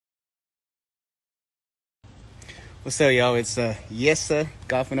What's up, y'all? It's Yessah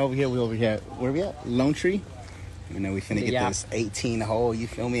Golfing over here. We over here. Where are we at? Lone Tree. And then we finna get this 18 hole. You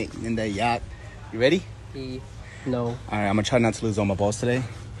feel me? In the yacht. You ready? No. All right, I'm gonna try not to lose all my balls today.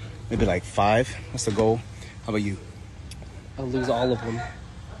 Maybe like 5. That's the goal. How about you? I'll lose all of them.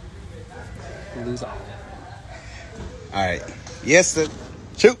 I'll lose all. All right. Yessah.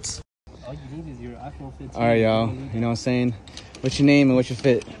 Shoots. All you need is your iPhone 15. All right, y'all. You know what I'm saying? What's your name and what's your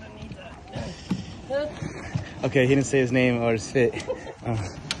fit? Okay, he didn't say his name or his fit.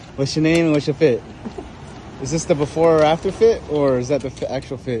 What's your name and what's your fit? Is this the before or after fit, or is that the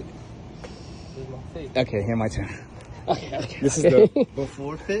actual fit? This is my fit. Okay, here, my turn. Okay. This is the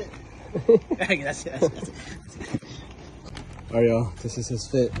before fit? Okay, that's it. All right, y'all. This is his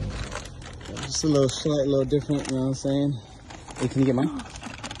fit. Just a little slight, a little different, you know what I'm saying? Hey, can you get mine?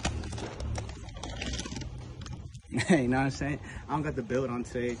 Hey, you know what I'm saying? I don't got the build on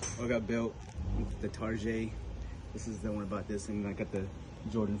today. I got built the Tarjay. This is the one about this, and I got the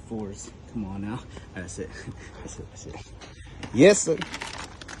Jordan 4s. Come on now. That's it. That's it. That's it. Yes, sir.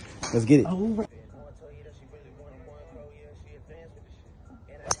 Let's get it. Oh.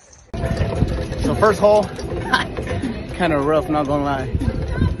 So first hole, kind of rough, not gonna lie.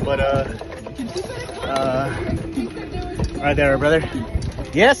 But right there, brother.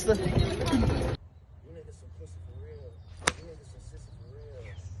 Yes, sir.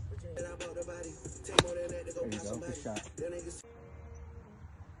 There you go, good shot.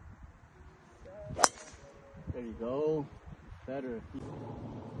 There you go. Better.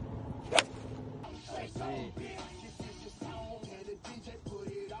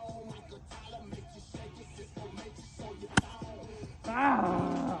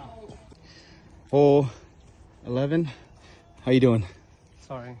 Hole 11. How you doing?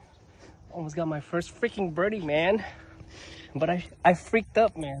 Sorry. Almost got my first freaking birdie, man. But I freaked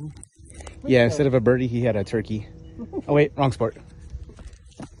up, man. Yeah, instead of a birdie, he had a turkey. Oh, wait, wrong sport.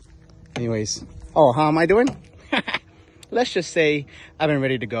 Anyways. Oh, how am I doing? Let's just say I've been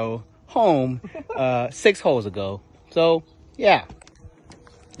ready to go home 6 holes ago. So, yeah.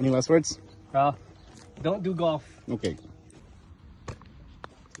 Any last words? Don't do golf. Okay.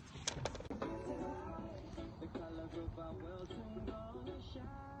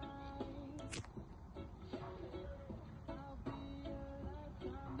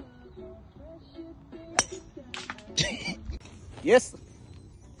 Yes.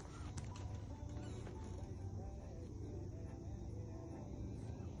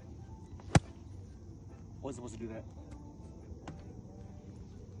 Wasn't supposed to do that.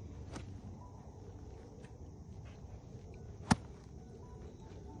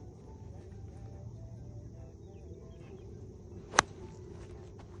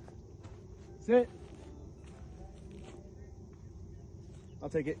 Sit. I'll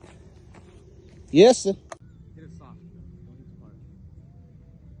take it. Yes, sir. Hit it soft. Don't hit too hard.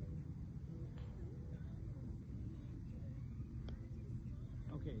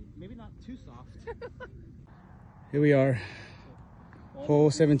 Okay, maybe not too soft. Here we are.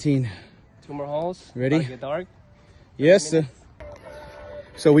 Hole 17. 2 more holes. Ready? About to get dark. Yes, sir.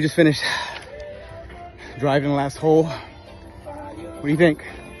 So we just finished driving the last hole. What do you think?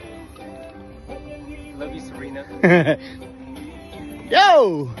 Love you, Serena.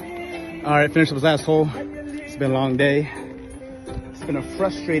 Yo! All right, finished up the last hole. It's been a long day. It's been a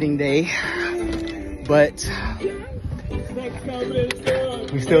frustrating day, but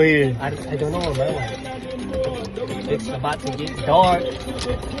we're still here. I don't know, man. It's about to get dark.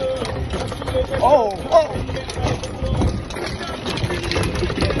 Oh!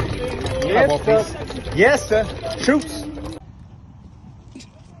 Yes, sir. Yes, sir. Shoots.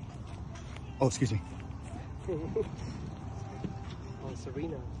 Oh, excuse me. Oh,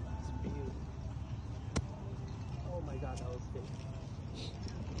 Serena. It's for you. Oh my God, that was good.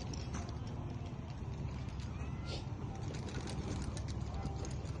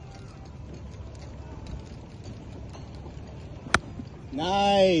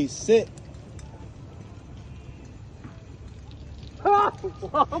 Nice. Sit. Whoa!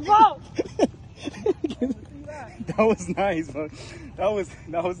 That was nice, bro. That was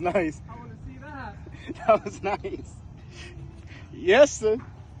nice. I want to see that. That was nice. Yes, sir.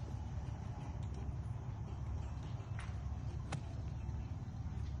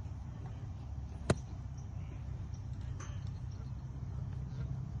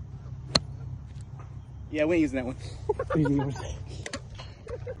 Yeah, we ain't using that one.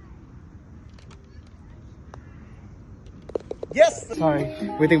 Yes, sir. Sorry. What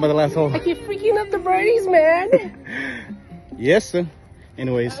do you think about the last hole? I keep freaking up the birdies, man. Yes, sir.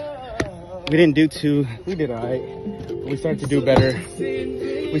 Anyways, we didn't do too. We did all right. We started to do better.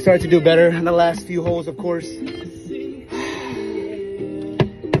 We started to do better in the last few holes, of course.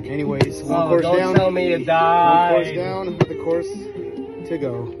 Anyways, one course don't down. tell me to die. One course down with the course to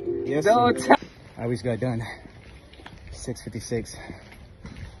go. Yes. Don't tell. I always got done. 6:56.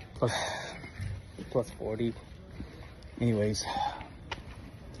 Plus 40. Anyways.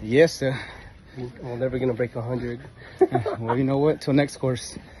 Yes, sir. We're never gonna break 100. Well, you know what? Till next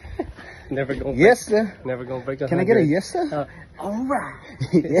course. Never gonna. Yes, sir. Never gonna break 100. Can I get a yes, sir? All right.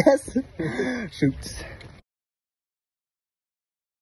 Yes. Shoots.